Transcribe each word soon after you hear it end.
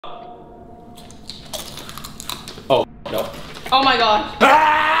No. Oh my god.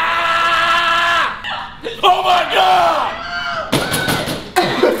 Ah! Oh my god!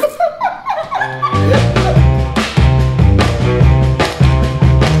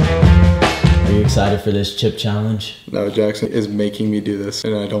 Are you excited for this chip challenge? No, Jackson is making me do this,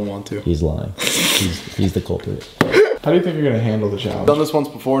 and I don't want to. He's lying. He's the culprit. How do you think you're gonna handle the challenge? I've done this once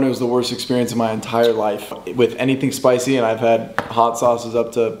before, and it was the worst experience of my entire life. With anything spicy, and I've had hot sauces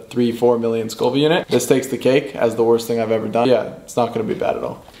up to 3-4 million Scoville in it. This takes the cake as the worst thing I've ever done. Yeah, it's not gonna be bad at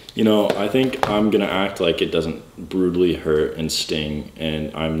all. You know, I think I'm gonna act like it doesn't brutally hurt and sting,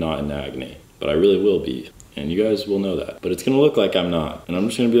 and I'm not in agony. But I really will be, and you guys will know that. But it's gonna look like I'm not, and I'm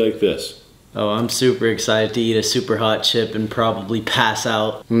just gonna be like this. Oh, I'm super excited to eat a super hot chip and probably pass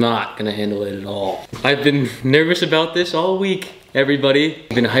out. I'm not gonna handle it at all. I've been nervous about this all week, everybody.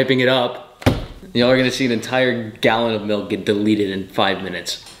 I've been hyping it up. Y'all are gonna see an entire gallon of milk get deleted in 5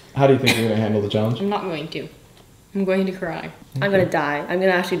 minutes. How do you think you're gonna handle the challenge? I'm not going to. I'm going to cry. I'm gonna die. I'm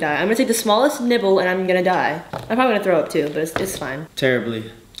gonna actually die. I'm gonna take the smallest nibble and I'm gonna die. I'm probably gonna throw up too, but it's fine. Terribly.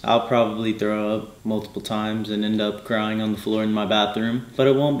 I'll probably throw up multiple times and end up crying on the floor in my bathroom, but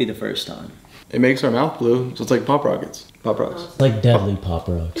it won't be the first time. It makes our mouth blue, so it's like Pop Rockets. Pop Rocks. Like deadly Pop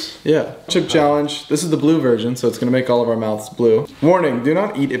Rocks. Yeah. Chip challenge. This is the blue version, so it's gonna make all of our mouths blue. Warning, do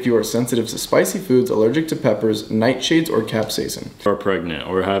not eat if you are sensitive to spicy foods, allergic to peppers, nightshades, or capsaicin. Or pregnant,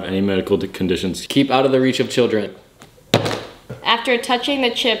 or have any medical conditions. Keep out of the reach of children. After touching the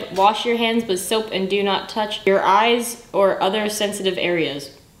chip, wash your hands with soap and do not touch your eyes or other sensitive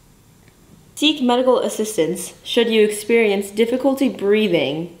areas. Seek medical assistance should you experience difficulty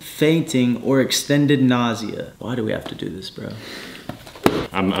breathing, Fainting or extended nausea. Why do we have to do this, bro?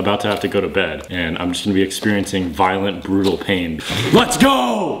 I'm about to have to go to bed, and I'm just gonna be experiencing violent, brutal pain. Let's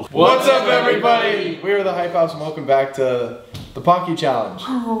go! What's up, everybody? We are the Hype House, and welcome back to the Pocky Challenge.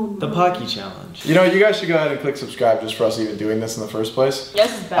 The Pocky Challenge. You know, you guys should go ahead and click subscribe just for us even doing this in the first place.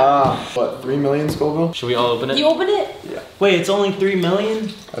 Yes, it's bad. What, 3 million Scoville? Should we all open it? You open it? Wait, it's only 3 million?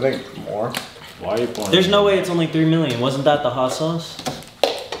 I think more. Why are you pouring? There's no way it's only 3 million. Wasn't that the hot sauce?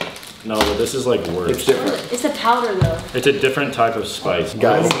 No, but this is like worse. It's different. It's the powder though. It's a different type of spice.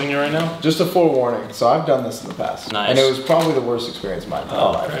 Guys. Are you opening it right now? Just a forewarning. So I've done this in the past. Nice. And it was probably the worst experience of my entire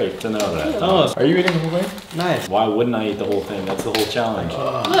Oh, life. great to know that. Oh, Are you eating the whole thing? nice. Why wouldn't I eat the whole thing? That's the whole challenge.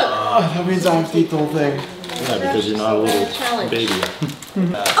 That means I have to eat the whole thing. Yeah, because you're not a little Challenge. baby.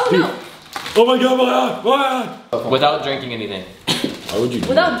 Oh no! Oh my god, my god! Without drinking anything. Why would you do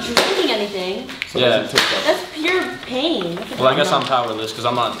Without drinking anything. So Yeah. it doesn't take that. That's pure pain. Well, I guess I'm powerless because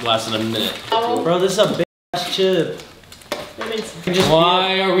I'm not lasting a minute. Bro, this is a big ass chip.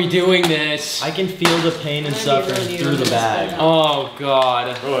 Why are we doing this? I can feel the pain and suffering through the bag. Oh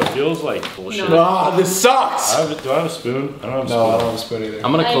god. Bro, it feels like bullshit. Ah, this sucks! Do I have a spoon? I don't have a spoon. No, I don't have a spoon either.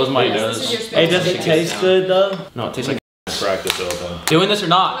 I'm gonna close my Yes, nose. this is your Hey, does it taste good though? No, it tastes like Crack this open. doing this or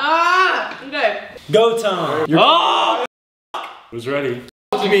not. Ah! Okay. Go time. Oh! Who's ready?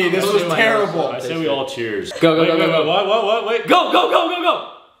 To me, this was terrible. I say we all cheers. Go, go, Wait, go, wait, go, wait, go. What? Wait. Go, go, go, go,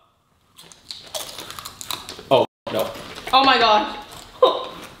 go! Oh, no. Oh my god.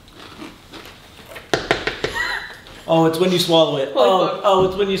 Oh, it's when you swallow it. Oh,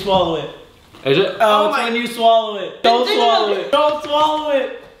 it's when you swallow it. Is it? Oh, it's when you swallow it. Don't swallow it. Don't swallow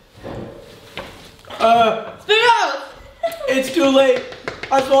it. Spit it out! It's too late.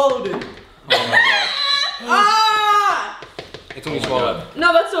 I swallowed it. Ah! It's when you swallow it.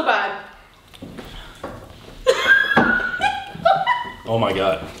 No, that's so bad. Oh my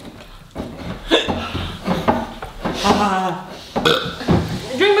god.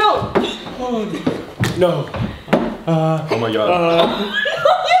 Drink milk! No. Oh my god.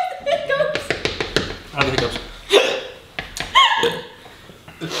 How do the hiccups?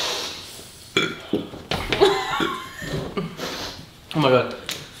 Oh my god.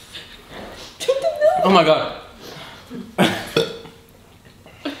 Oh my god.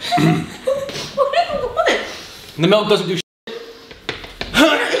 The milk doesn't do shit.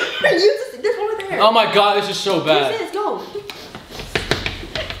 There's one right there. Oh my god, this is so bad. Use this, go.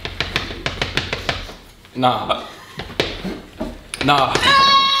 Nah. Nah.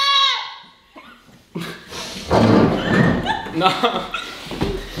 Nah.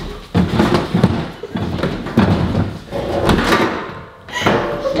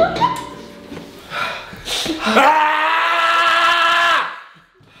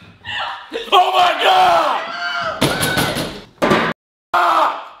 Oh my god!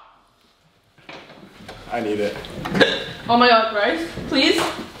 I need it. Oh my god, Bryce. Please?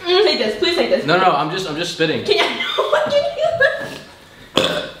 Take this, please take this. No, no, I'm just spitting. Can you, what can you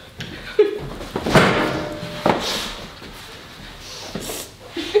do?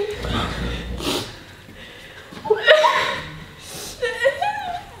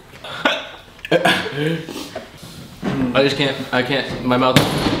 I just can't. I can't. My mouth.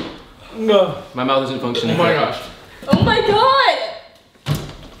 No. My mouth isn't functioning. Oh my gosh. Oh my god!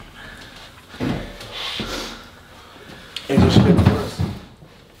 It just gets worse.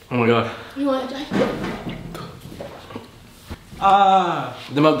 Oh my god. You want to die? Ah.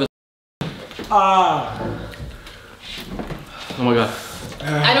 The milk does. Ah. Oh my god.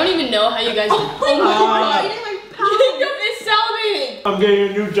 I don't even know how you guys. Oh my god! Jacob is salivating. I'm getting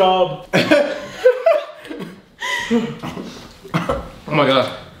a new job. Oh my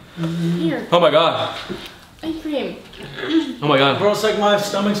god. Here, Oh my god. ice cream. Oh my god. Bro, it's like my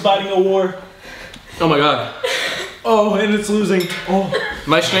stomach's fighting a war. Oh my god. Oh, and it's losing. Oh.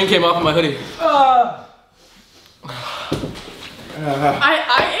 My string came off of my hoodie. Ah.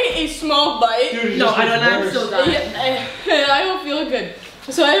 I ate a small bite. Dude, No, I don't. I'm still dying. And I don't feel good.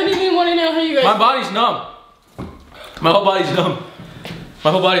 So I don't even want to know how you guys. My body's numb. My whole body's numb.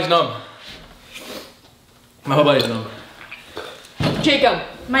 My whole body's numb. My whole body's numb. Jacob,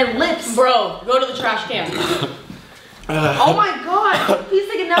 My lips. bro, go to the trash can. Oh my god. Please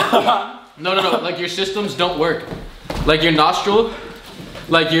take a napkin. No, no, no. Like your systems don't work. Like your nostril,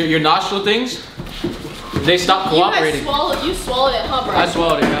 like your nostril things, they stop cooperating. You swallowed it, huh, bro? I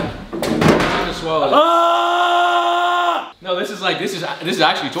swallowed it, yeah. I just swallowed it. Ah! No, this is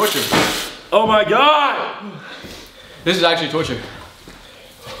actually torture. Oh my god! This is actually torture.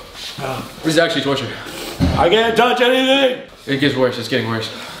 This is actually torture. I can't touch anything! It gets worse. It's getting worse.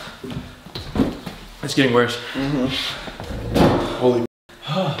 It's getting worse. Holy.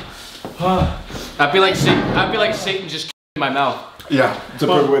 I feel like Satan just in my mouth. Yeah, it's a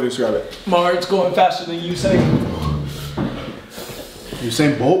perfect way to describe it. My heart's going faster than Usain.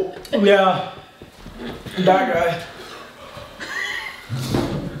 Usain Bolt? Yeah. That guy.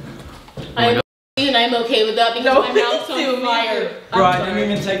 And I'm okay with that because my mouth's on fire. Bro, I didn't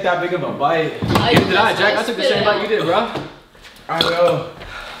even take that big of a bite. Neither did I, Jack. I took the same bite you did, bro. I know.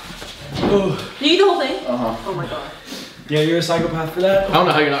 Ooh. You eat the whole thing? Uh-huh. Oh my god. Yeah, you're a psychopath for that? I don't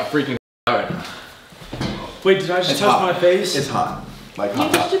know how you're not freaking out right now. Wait, did I just It's touch hot. my face? It's hot. Like You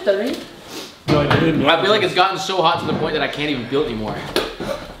hot. touched it though, right? No, I didn't. I feel like it's gotten so hot to the point that I can't even feel it anymore.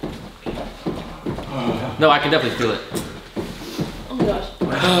 No, I can definitely feel it. Oh my gosh.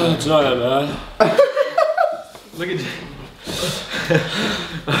 It's not that bad. Look at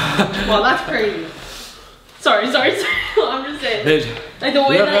Well, that's crazy. Sorry. I'm just saying. Bitch. Like the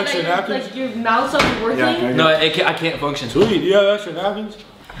way You have that extra napkins? like your mouth stops working. Yeah, No, I can't function. Sweet, do you have extra napkins?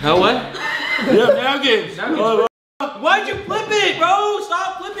 How what? You have napkins! Why'd you flip it, bro?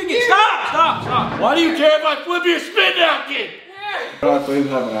 Stop flipping it. Stop. Why do you care if I flip your spit napkin?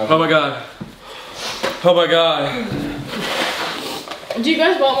 Oh my god. Oh my god. Do you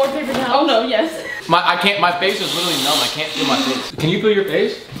guys want more paper towels? Oh no, yes. My face is literally numb. I can't feel my face. Can you feel your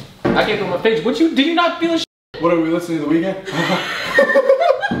face? I can't feel my face. Did you not feel shit? What are we listening to the weekend? How?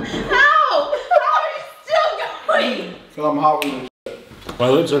 How are you still going? Cause I'm hot with it. My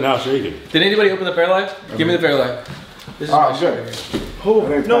lips are now shaking. Did anybody open the Fairlife? Give me the Fairlife. This is Alright, my good. shit. Oh, I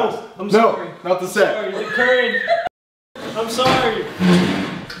think no, fast. I'm sorry. No, not the set. Sorry, the current. I'm sorry.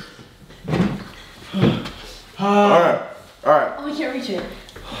 Alright. Alright. Oh, I can't reach it.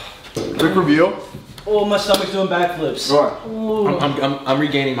 Quick review. Oh, my stomach's doing backflips. Go on. Oh. I'm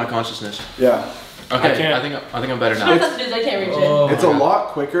regaining my consciousness. Yeah. Okay, I can't. I think I'm better I now. thought it is, I can't reach it. Oh. It's a lot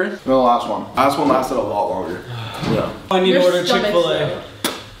quicker than the last one. Last one lasted a lot longer. Yeah. I need to Your order stomach's Chick-fil-A.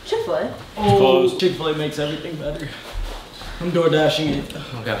 Chick-fil-A? Oh, Closed. Chick-fil-A makes everything better. I'm door dashing it.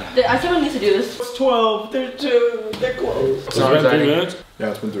 Okay. I someone needs to do this. It's 12, they're 2, they're closed. It's not It's been 3 exciting. minutes? Yeah,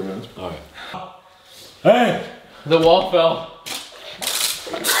 it's been 3 minutes. Alright. Hey! The wall fell.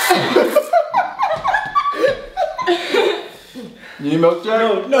 You need milk,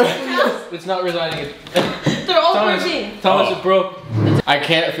 Jack? No. It's not residing. They're all Thomas, 14. Thomas, Oh. it broke. I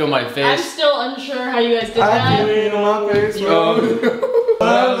can't feel my I'm face. still unsure how you guys did I that. feel on my face, Oh. bro.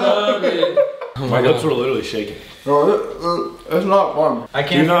 I love it. Oh My lips were literally shaking. Bro, it's not fun. I Do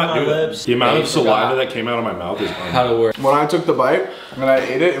can't feel not my do that. lips. The amount Yeah, of you saliva forgot. that came out of my mouth is How to work. When I took the bite and I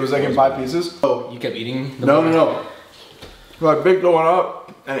ate it, it was like in 5 pieces. Oh, You kept eating? The no. So I picked the one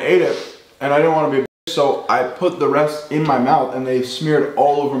up and ate it, and I didn't want to be a bitch, so I put the rest in my mouth and they smeared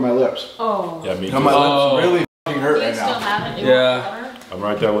all over my lips. Oh. Yeah, me Now too. my Oh. lips really fucking hurt Do you right still now. have it? Yeah. I'm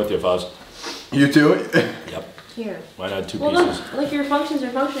right there with you, Fuzz. You too? Yep. Here. Mine had 2 Well, pieces. look, like your functions are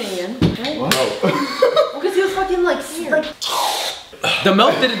functioning again, right? What? Because he was fucking like, The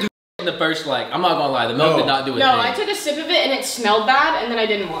milk didn't do in the first, I'm not gonna lie, the milk No. did not do a No, thing. I took a sip of it and it smelled bad and then I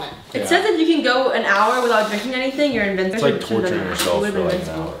didn't want it. It says if you can go an hour without drinking anything, you're invincible. It's like torturing yourself for like an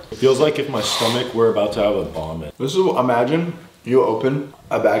hour. It feels like if my stomach were about to have a bomb in. This is, imagine You open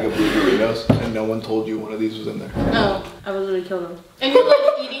a bag of blue Doritos and no one told you one of these was in there. No. I would literally kill them. And you're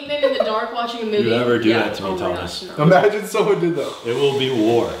like eating them in the dark watching a movie. You never do Yeah. that to me, Oh my Thomas. gosh, no. Imagine someone did that. It will be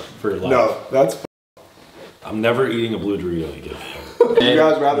war for life. No, that's. I'm never eating a blue Dorito again. Would you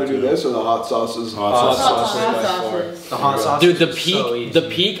guys rather do this or the hot sauces? Hot sauces. Hot sauces. The hot sauce. Dude, the is peak, so easy. the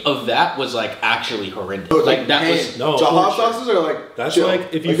peak of that was like actually horrendous. Like that was. No, the hot bullshit. sauces are like. That's chill.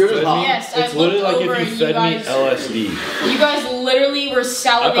 like if you they're fed just me. hot. Yes, It's I literally looked like over if and you you fed me guys- LSD. You guys literally were I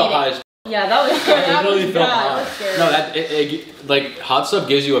salivating. felt high as Yeah, that was I That literally was felt bad. high. That was scary. No, that like hot stuff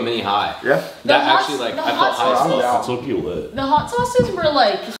gives you a mini high. Yeah. That hot- actually like the I hot felt high as sauce- fuck. Yeah. It's looking lit. The hot sauces were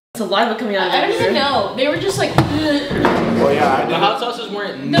like, Saliva coming out of I don't it. even know. They were just like, Well, yeah, I The did. hot sauces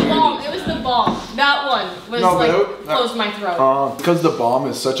weren't the nearly- bomb. It was the bomb. That one was No, but like, it- closed my throat. Because the bomb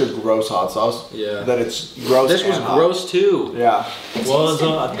is such a gross hot sauce. Yeah. That it's gross. This was and hot. gross too. Yeah. What was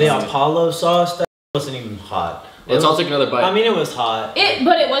the Apollo sauce? That wasn't even hot. Let's all take another bite. I mean, it was hot.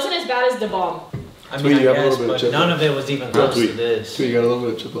 But it wasn't as bad as the bomb. I Tweety, mean, you I have a little guess, bit of but chip none left. of it was even Yeah, close to Tweety. this. So you got a little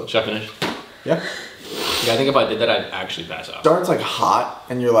bit of chip left. Should I finish? Yeah. Yeah, I think if I did that, I'd actually pass out. Starts like hot,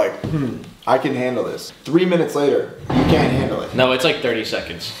 and you're like, I can handle this. 3 minutes later, you can't handle it. No, it's like 30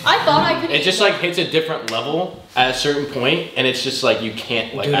 seconds. I thought I could. It just like hits a different level at a certain point, and it's just like you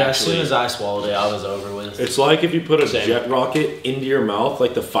can't like Dude, actually. as soon as I swallowed it, I was over with. It's like if you put a Same. jet rocket into your mouth,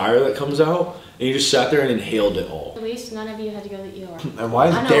 like the fire that comes out, and you just sat there and inhaled it all. At least none of you had to go to the ER. And why I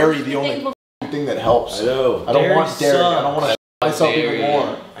is know. dairy the only thing that helps? I know. I don't Dairy want dairy. I don't want to myself even Dairy.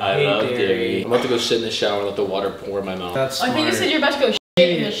 more. I hate love dairy. dairy. I'm about to go sit in the shower and let the water pour in my mouth. That's I smart. think you said you're about to go shit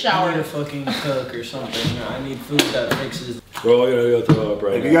in the I need shower. to fucking cook or something. I need food that fixes. Bro, I gotta go throw up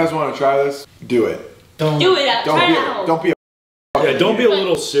right If now. you guys want to try this, do it. Don't Do it. Don't Try be it a, out. don't be a. Yeah, don't be a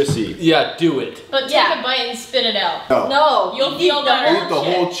little sissy. Yeah, do it. But take Yeah. a bite and spit it out. No. No. You'll eat feel the better. whole Eat the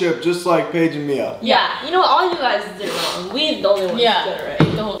shit. whole chip, just like Paige and Mia. Yeah. You know what? All you guys did it wrong. We the only ones Yeah. did it right.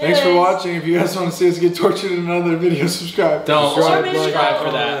 Ate the whole Thanks for watching. If you guys want to see us get tortured in another video, subscribe. Don't Subscribe, subscribe like, for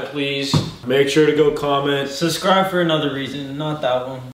comment. that, please. Make sure to go comment. subscribe for another reason, not that one.